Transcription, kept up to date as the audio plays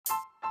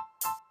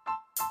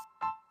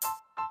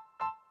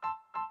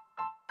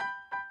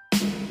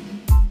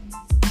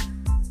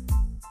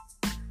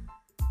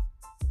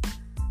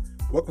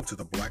Welcome to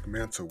the Black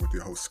Mantle with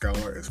your host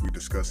Scholar as we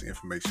discuss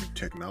information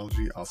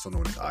technology, also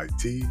known as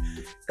IT.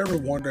 Ever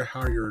wonder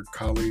how your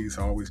colleagues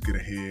always get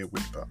ahead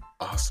with the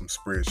awesome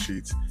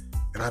spreadsheets?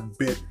 And I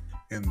bet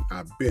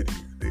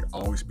you they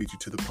always beat you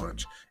to the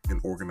punch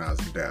in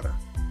organizing data.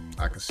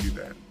 I can see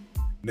that.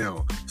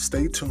 Now,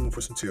 stay tuned for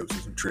some tips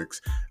and some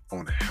tricks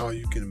on how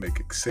you can make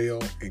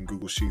Excel and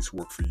Google Sheets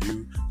work for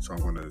you. So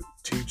I'm going to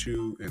teach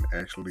you and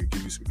actually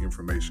give you some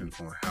information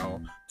on how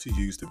to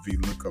use the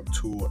VLOOKUP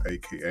tool,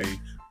 aka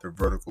the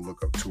vertical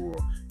lookup tool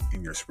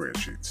in your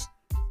spreadsheets.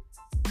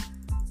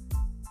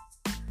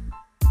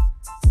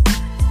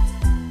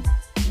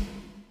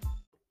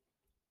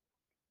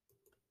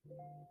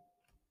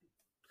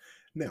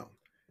 Now,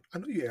 I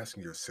know you're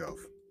asking yourself,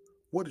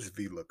 what is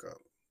VLOOKUP?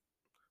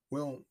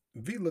 Well,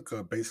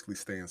 VLOOKUP basically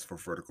stands for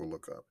vertical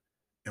lookup.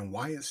 And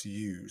why it's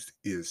used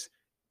is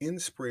in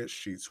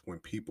spreadsheets when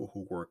people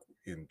who work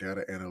in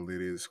data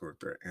analytics or if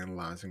they're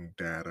analyzing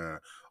data,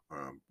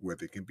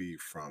 whether it can be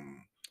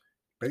from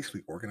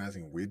basically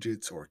organizing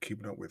widgets or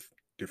keeping up with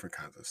different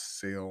kinds of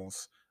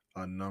sales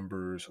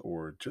numbers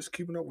or just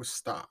keeping up with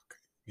stock,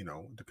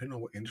 depending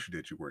on what industry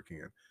that you're working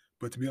in.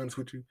 But to be honest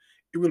with you,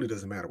 it really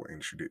doesn't matter what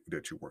industry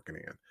that you're working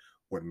in.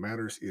 What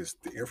matters is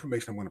the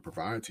information I'm going to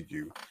provide to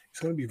you is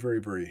going to be very,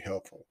 very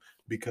helpful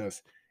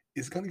because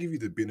it's going to give you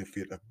the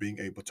benefit of being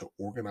able to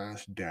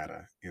organize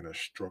data in a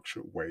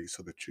structured way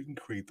so that you can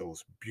create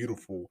those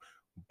beautiful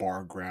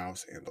bar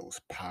graphs and those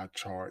pie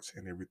charts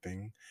and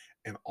everything.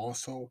 And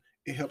also,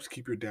 it helps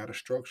keep your data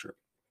structured.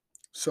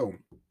 So,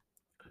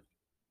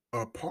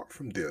 apart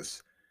from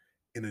this,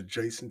 in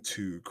adjacent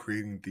to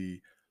creating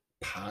the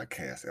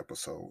podcast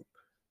episode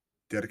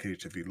dedicated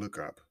to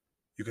VLOOKUP,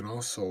 you can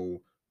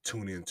also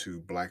tune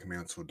into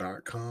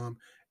blackmantle.com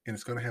and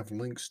it's going to have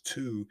links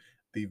to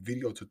the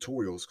video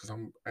tutorials because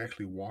I'm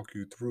actually walk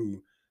you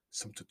through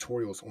some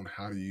tutorials on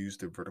how to use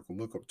the vertical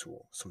lookup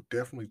tool. So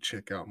definitely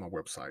check out my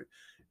website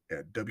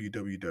at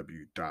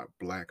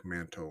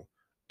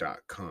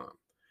www.blackmantle.com.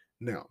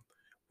 Now,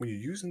 when you're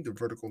using the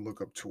vertical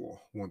lookup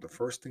tool, one of the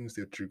first things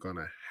that you're going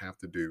to have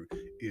to do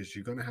is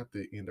you're going to have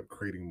to end up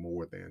creating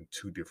more than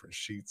two different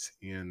sheets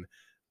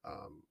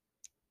um,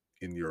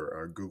 in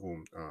your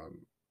Google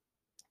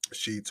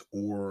Sheets,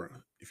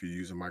 or if you're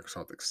using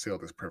Microsoft Excel,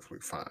 that's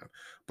perfectly fine.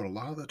 But a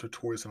lot of the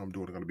tutorials that I'm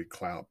doing are going to be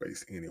cloud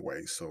based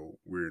anyway. So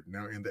we're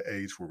now in the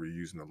age where we're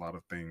using a lot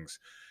of things,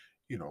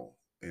 you know,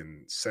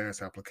 in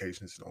SaaS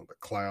applications on the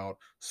cloud.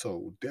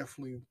 So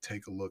definitely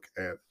take a look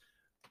at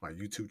my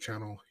YouTube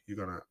channel. You're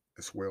going to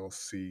as well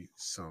see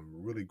some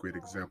really great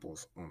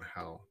examples on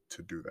how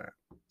to do that.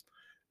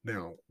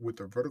 Now, with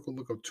the vertical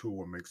lookup tool,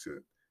 what makes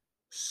it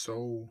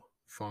so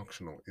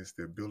functional is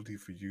the ability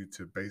for you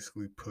to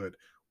basically put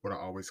what I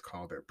always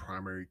call that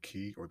primary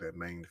key or that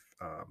main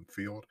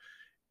field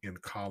in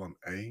column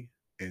A,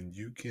 and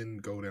you can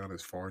go down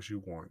as far as you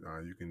want.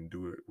 You can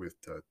do it with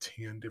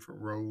 10 different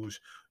rows.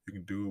 You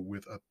can do it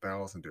with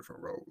 1,000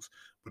 different rows,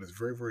 but it's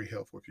very, very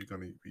helpful if you're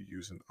going to be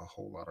using a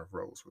whole lot of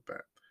rows with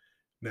that.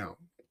 Now,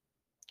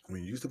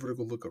 when you use the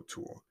vertical lookup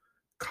tool,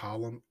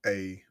 column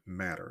A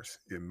matters.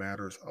 It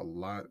matters a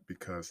lot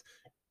because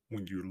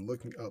when you're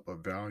looking up a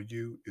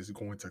value, it's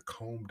going to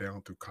comb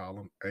down through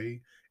column A,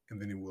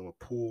 and then it will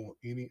pull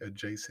any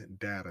adjacent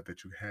data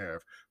that you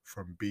have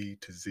from B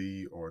to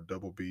Z or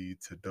double B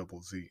to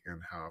double Z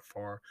and how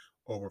far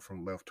over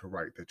from left to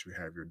right that you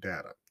have your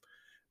data.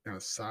 Now,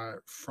 aside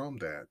from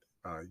that,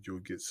 you'll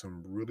get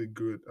some really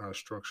good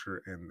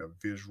structure and a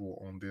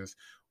visual on this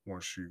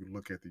once you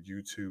look at the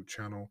YouTube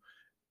channel.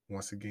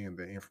 Once again,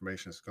 the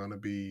information is going to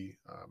be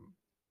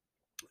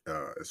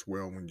as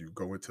well when you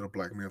go into the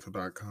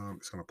blackmantle.com.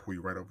 It's going to pull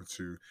you right over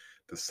to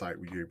the site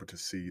where you're able to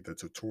see the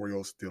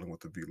tutorials dealing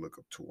with the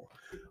VLOOKUP tool.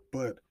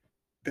 But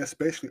that's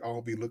basically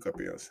all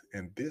VLOOKUP is.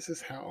 And this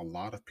is how a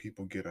lot of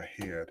people get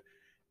ahead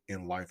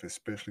in life,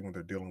 especially when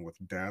they're dealing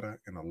with data,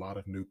 and a lot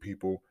of new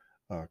people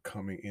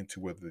coming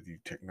into whether the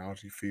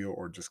technology field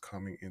or just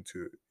coming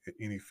into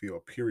any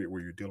field, period,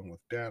 where you're dealing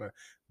with data.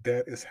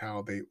 That is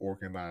how they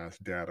organize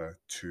data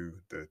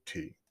to the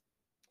T.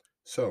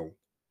 So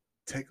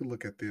take a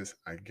look at this.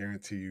 I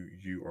guarantee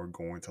you are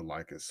going to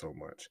like it so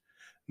much.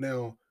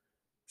 Now,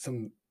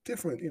 some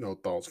different,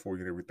 thoughts for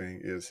you and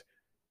everything is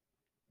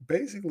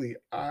basically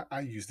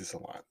I use this a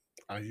lot.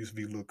 I use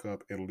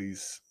VLOOKUP at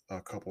least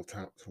a couple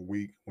times a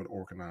week when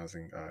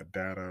organizing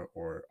data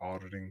or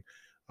auditing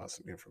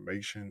some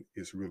information.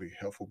 Is really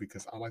helpful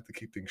because I like to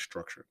keep things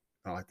structured.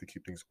 I like to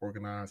keep things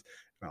organized,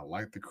 and I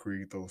like to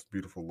create those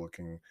beautiful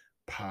looking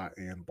pie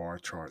and bar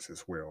charts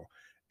as well.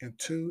 And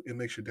two, it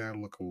makes your data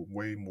look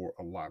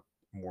a lot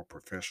more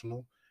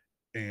professional,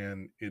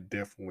 and it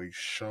definitely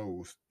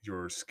shows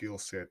your skill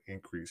set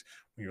increase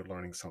when you're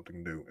learning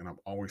something new. And I'm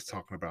always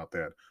talking about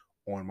that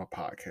on my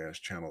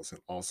podcast channels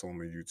and also on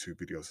the YouTube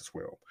videos as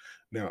well.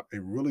 Now,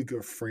 a really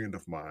good friend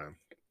of mine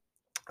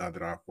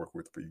that I've worked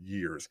with for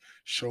years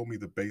showed me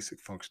the basic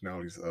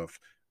functionalities of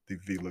the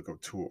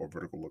VLOOKUP tool or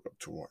vertical lookup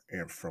tool.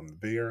 And from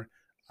there,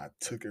 I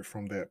took it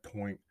from that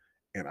point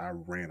and I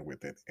ran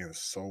with it. And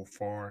so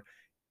far,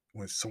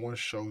 when someone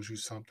shows you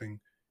something,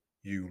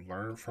 you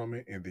learn from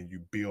it, and then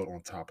you build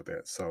on top of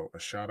that. So a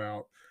shout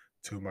out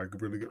to my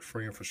really good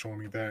friend for showing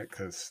me that,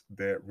 because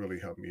that really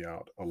helped me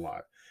out a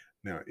lot.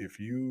 Now, if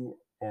you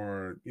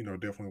are,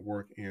 definitely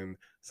work in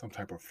some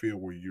type of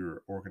field where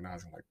you're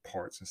organizing like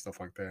parts and stuff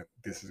like that,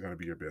 this is going to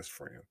be your best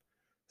friend.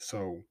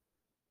 So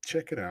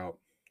check it out.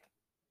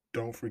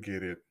 Don't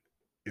forget it.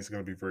 It's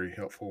going to be very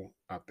helpful.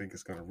 I think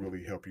it's going to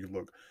really help you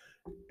look,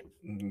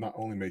 not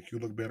only make you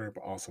look better,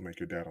 but also make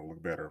your data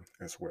look better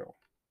as well.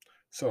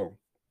 So,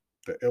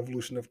 the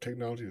evolution of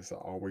technology, as I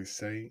always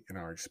say, in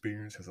our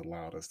experience, has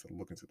allowed us to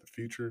look into the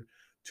future,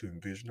 to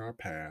envision our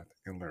path,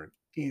 and learn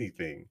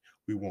anything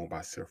we want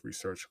by self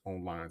research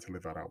online to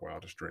live out our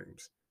wildest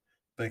dreams.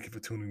 Thank you for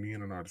tuning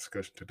in on our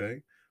discussion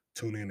today.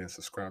 Tune in and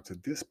subscribe to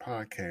this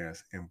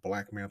podcast and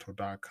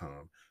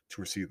blackmantle.com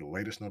to receive the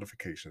latest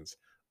notifications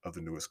of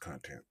the newest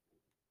content.